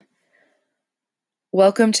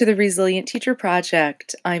Welcome to the Resilient Teacher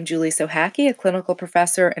Project. I'm Julie Sohacki, a clinical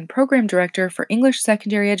professor and program director for English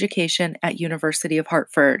secondary education at University of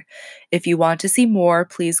Hartford. If you want to see more,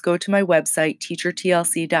 please go to my website,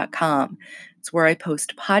 teachertlc.com. It's where I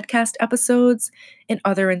post podcast episodes and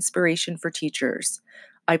other inspiration for teachers.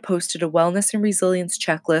 I posted a wellness and resilience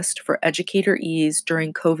checklist for educator ease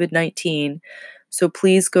during COVID-19, so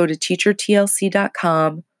please go to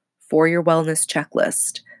teachertlc.com for your wellness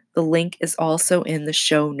checklist. The link is also in the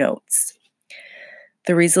show notes.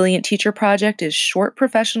 The Resilient Teacher Project is short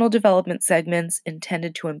professional development segments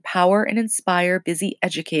intended to empower and inspire busy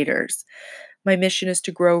educators. My mission is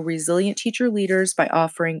to grow resilient teacher leaders by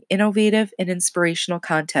offering innovative and inspirational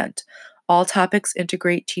content. All topics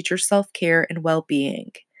integrate teacher self-care and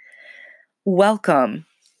well-being. Welcome.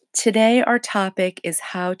 Today, our topic is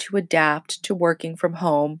how to adapt to working from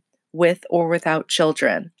home with or without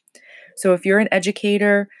children. So if you're an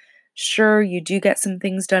educator, sure, you do get some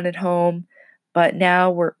things done at home, but now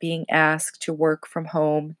we're being asked to work from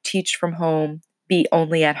home, teach from home, be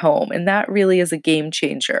only at home. And that really is a game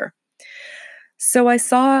changer. So I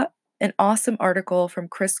saw an awesome article from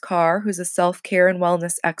Chris Carr, who's a self-care and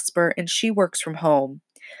wellness expert, and she works from home.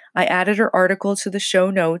 I added her article to the show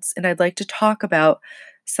notes, and I'd like to talk about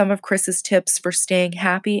some of Chris's tips for staying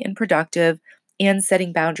happy and productive and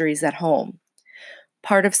setting boundaries at home.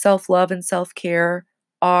 Part of self-love and self-care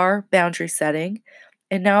are boundary setting,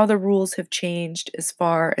 and now the rules have changed as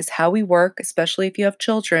far as how we work, especially if you have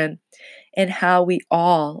children, and how we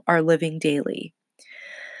all are living daily.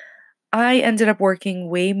 I ended up working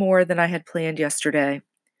way more than I had planned yesterday,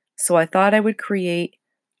 so I thought I would create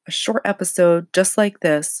a short episode just like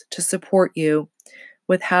this to support you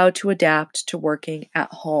with how to adapt to working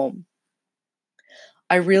at home.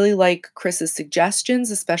 I really like Chris's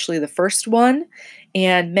suggestions, especially the first one,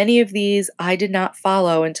 and many of these I did not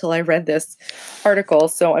follow until I read this article,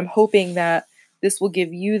 so I'm hoping that this will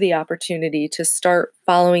give you the opportunity to start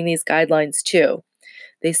following these guidelines too.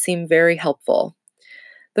 They seem very helpful.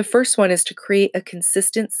 The first one is to create a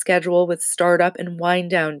consistent schedule with startup and wind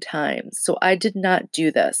down times. So I did not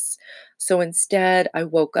do this. So instead, I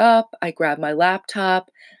woke up, I grabbed my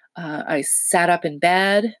laptop, I sat up in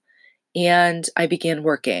bed, and I began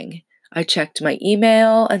working. I checked my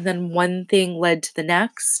email, and then one thing led to the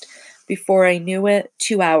next. Before I knew it,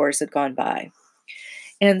 2 hours had gone by.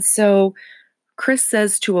 And so Chris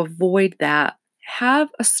says to avoid that, have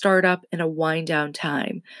a startup and a wind down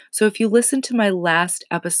time. So if you listen to my last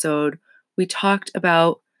episode, we talked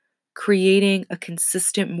about creating a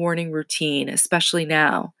consistent morning routine, especially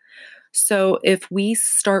now. So if we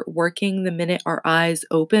start working the minute our eyes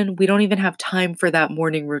open, we don't even have time for that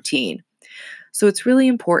morning routine. So it's really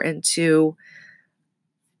important to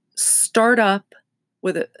start up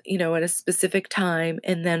with at a specific time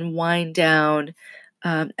and then wind down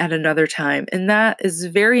at another time. And that is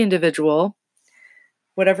very individual,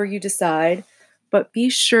 whatever you decide. But be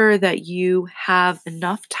sure that you have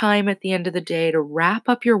enough time at the end of the day to wrap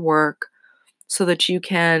up your work so that you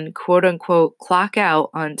can, quote unquote, clock out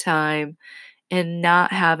on time and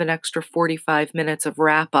not have an extra 45 minutes of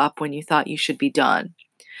wrap up when you thought you should be done.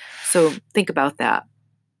 So think about that.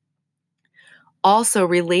 Also,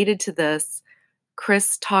 related to this,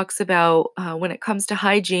 Chris talks about when it comes to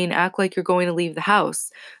hygiene, act like you're going to leave the house.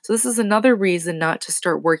 So, this is another reason not to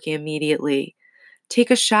start working immediately. Take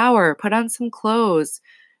a shower, put on some clothes,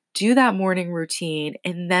 do that morning routine,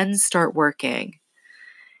 and then start working.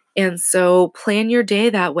 And so, plan your day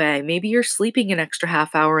that way. Maybe you're sleeping an extra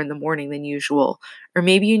half hour in the morning than usual, or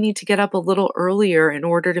maybe you need to get up a little earlier in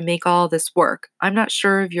order to make all this work. I'm not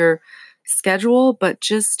sure of your schedule, but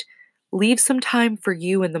just leave some time for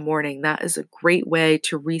you in the morning. That is a great way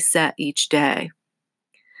to reset each day.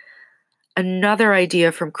 Another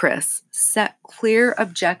idea from Chris, set clear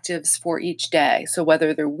objectives for each day. So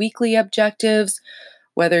whether they're weekly objectives,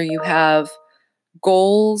 whether you have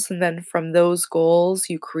goals, and then from those goals,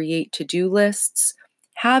 you create to-do lists,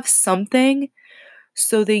 have something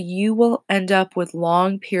so that you will end up with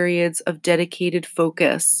long periods of dedicated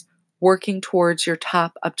focus working towards your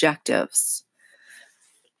top objectives.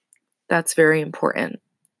 That's very important.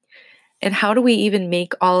 And how do we even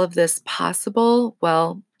make all of this possible?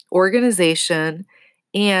 Well, organization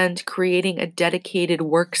and creating a dedicated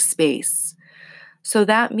workspace. So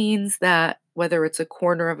that means that whether it's a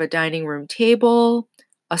corner of a dining room table,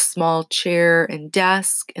 a small chair and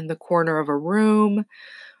desk in the corner of a room,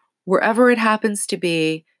 wherever it happens to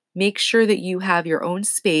be, make sure that you have your own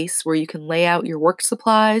space where you can lay out your work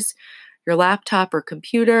supplies, your laptop or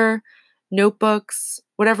computer, notebooks,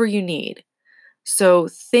 whatever you need. So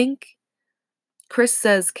think Chris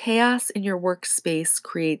says chaos in your workspace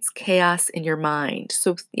creates chaos in your mind.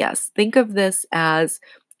 So, yes, think of this as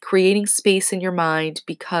creating space in your mind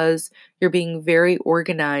because you're being very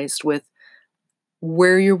organized with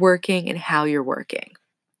where you're working and how you're working.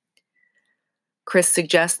 Chris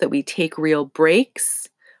suggests that we take real breaks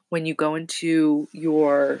when you go into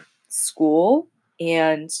your school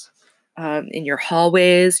and in your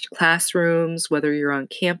hallways, your classrooms, whether you're on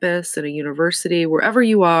campus, at a university, wherever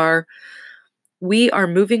you are, we are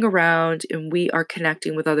moving around and we are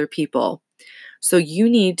connecting with other people. So you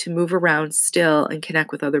need to move around still and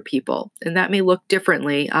connect with other people. And that may look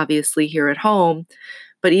differently, obviously, here at home,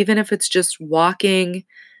 but even if it's just walking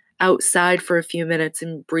outside for a few minutes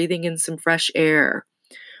and breathing in some fresh air,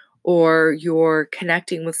 or you're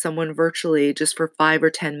connecting with someone virtually just for 5 or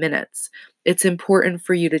 10 minutes, it's important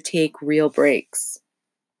for you to take real breaks.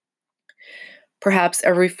 Perhaps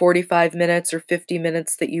every 45 minutes or 50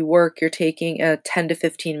 minutes that you work, you're taking a 10 to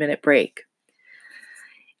 15-minute break.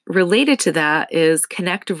 Related to that is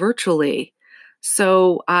connect virtually.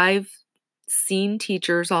 So I've seen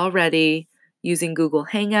teachers already using Google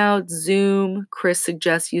Hangouts, Zoom. Chris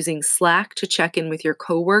suggests using Slack to check in with your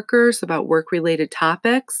coworkers about work-related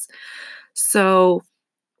topics. So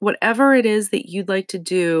whatever it is that you'd like to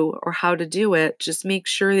do or how to do it, just make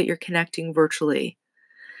sure that you're connecting virtually.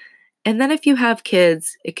 And then if you have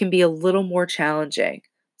kids, it can be a little more challenging.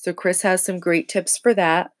 So Chris has some great tips for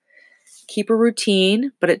that. Keep a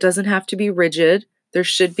routine, but it doesn't have to be rigid. There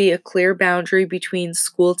should be a clear boundary between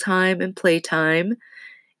school time and playtime,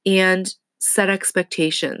 and set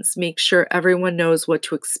expectations. Make sure everyone knows what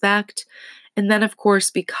to expect. And then, of course,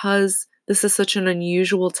 because this is such an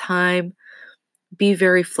unusual time, be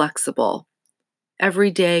very flexible. Every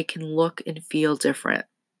day can look and feel different.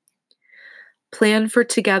 Plan for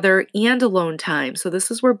together and alone time. So this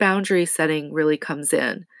is where boundary setting really comes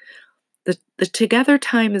in. The together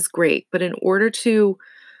time is great, but in order to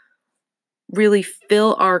really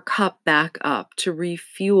fill our cup back up, to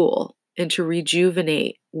refuel and to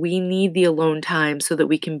rejuvenate, we need the alone time so that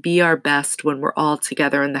we can be our best when we're all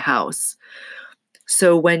together in the house.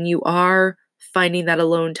 So when you are finding that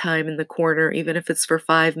alone time in the corner, even if it's for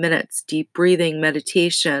 5 minutes, deep breathing,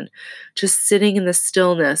 meditation, just sitting in the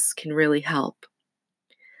stillness can really help.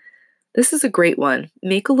 This is a great one.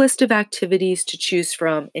 Make a list of activities to choose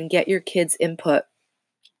from and get your kids' input.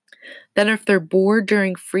 Then, if they're bored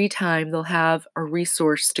during free time, they'll have a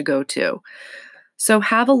resource to go to. So,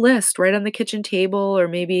 have a list right on the kitchen table or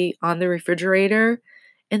maybe on the refrigerator.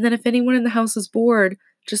 And then, if anyone in the house is bored,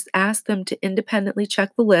 just ask them to independently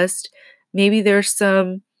check the list. Maybe there's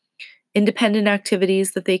some independent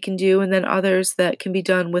activities that they can do, and then others that can be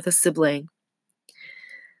done with a sibling.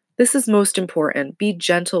 This is most important. Be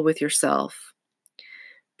gentle with yourself.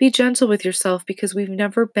 Be gentle with yourself because we've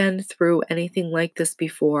never been through anything like this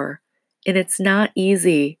before. And it's not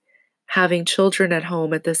easy having children at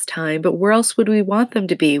home at this time, but where else would we want them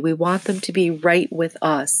to be? We want them to be right with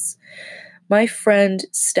us. My friend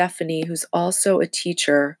Stephanie, who's also a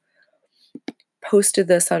teacher, posted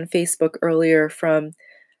this on Facebook earlier from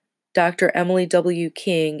Dr. Emily W.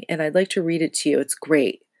 King, and I'd like to read it to you. It's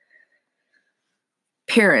great.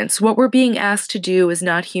 Parents, what we're being asked to do is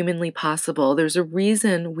not humanly possible. There's a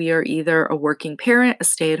reason we are either a working parent, a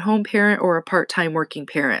stay-at-home parent, or a part-time working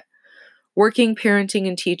parent. Working, parenting,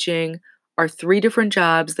 and teaching are 3 different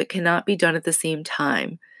jobs that cannot be done at the same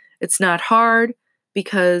time. It's not hard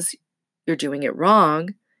because you're doing it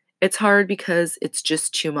wrong. It's hard because it's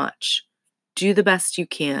just too much. Do the best you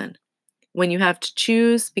can. When you have to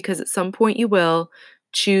choose, because at some point you will,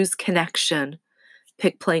 choose connection.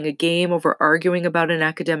 Pick playing a game over arguing about an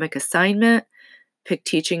academic assignment. Pick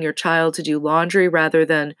teaching your child to do laundry rather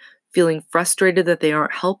than feeling frustrated that they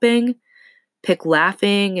aren't helping. Pick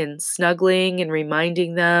laughing and snuggling and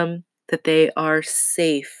reminding them that they are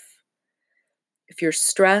safe. If you're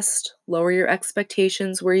stressed, lower your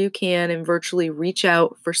expectations where you can and virtually reach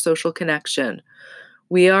out for social connection.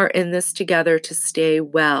 We are in this together to stay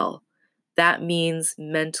well. That means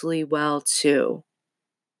mentally well too.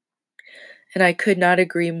 And I could not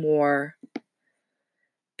agree more.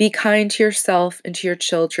 Be kind to yourself and to your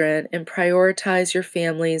children and prioritize your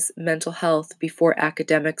family's mental health before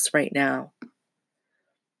academics right now.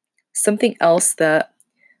 Something else that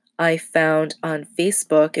I found on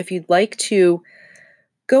Facebook, if you'd like to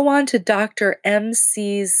go on to Dr.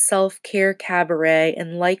 MC's Self-Care Cabaret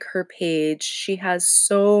and like her page. She has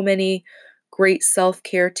so many great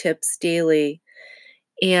self-care tips daily.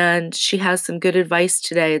 And she has some good advice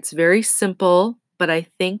today. It's very simple, but I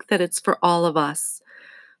think that it's for all of us.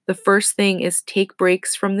 The first thing is take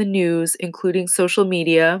breaks from the news, including social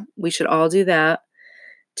media. We should all do that.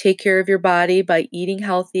 Take care of your body by eating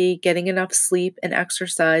healthy, getting enough sleep, and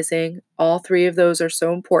exercising. All three of those are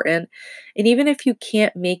so important. And even if you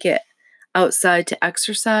can't make it outside to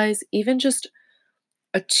exercise, even just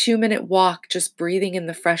a 2-minute walk, just breathing in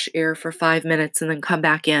the fresh air for 5 minutes and then come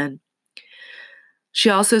back in. She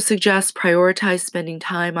also suggests prioritize spending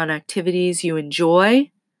time on activities you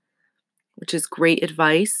enjoy, which is great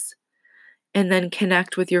advice, and then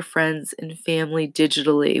connect with your friends and family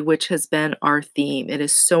digitally, which has been our theme. It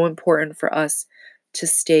is so important for us to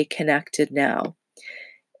stay connected now.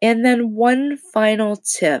 And then one final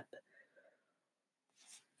tip.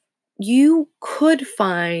 You could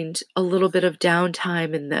find a little bit of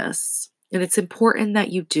downtime in this, and it's important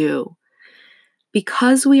that you do.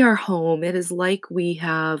 Because we are home, it is like we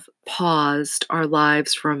have paused our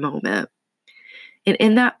lives for a moment. And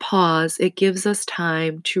in that pause, it gives us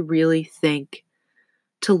time to really think,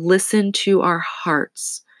 to listen to our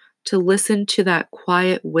hearts, to listen to that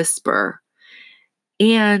quiet whisper,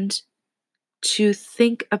 and to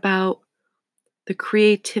think about the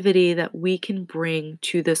creativity that we can bring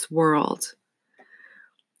to this world.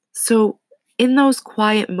 So, in those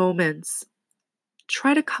quiet moments,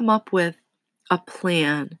 try to come up with a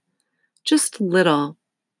plan, just little,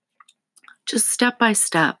 just step by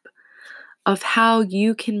step, of how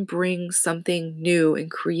you can bring something new and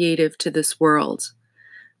creative to this world.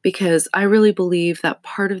 Because I really believe that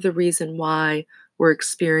part of the reason why we're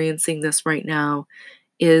experiencing this right now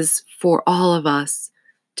is for all of us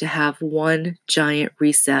to have one giant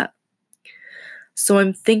reset. So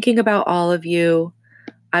I'm thinking about all of you.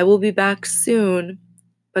 I will be back soon,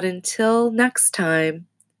 but until next time,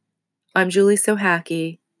 I'm Julie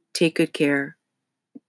Sohacki. Take good care.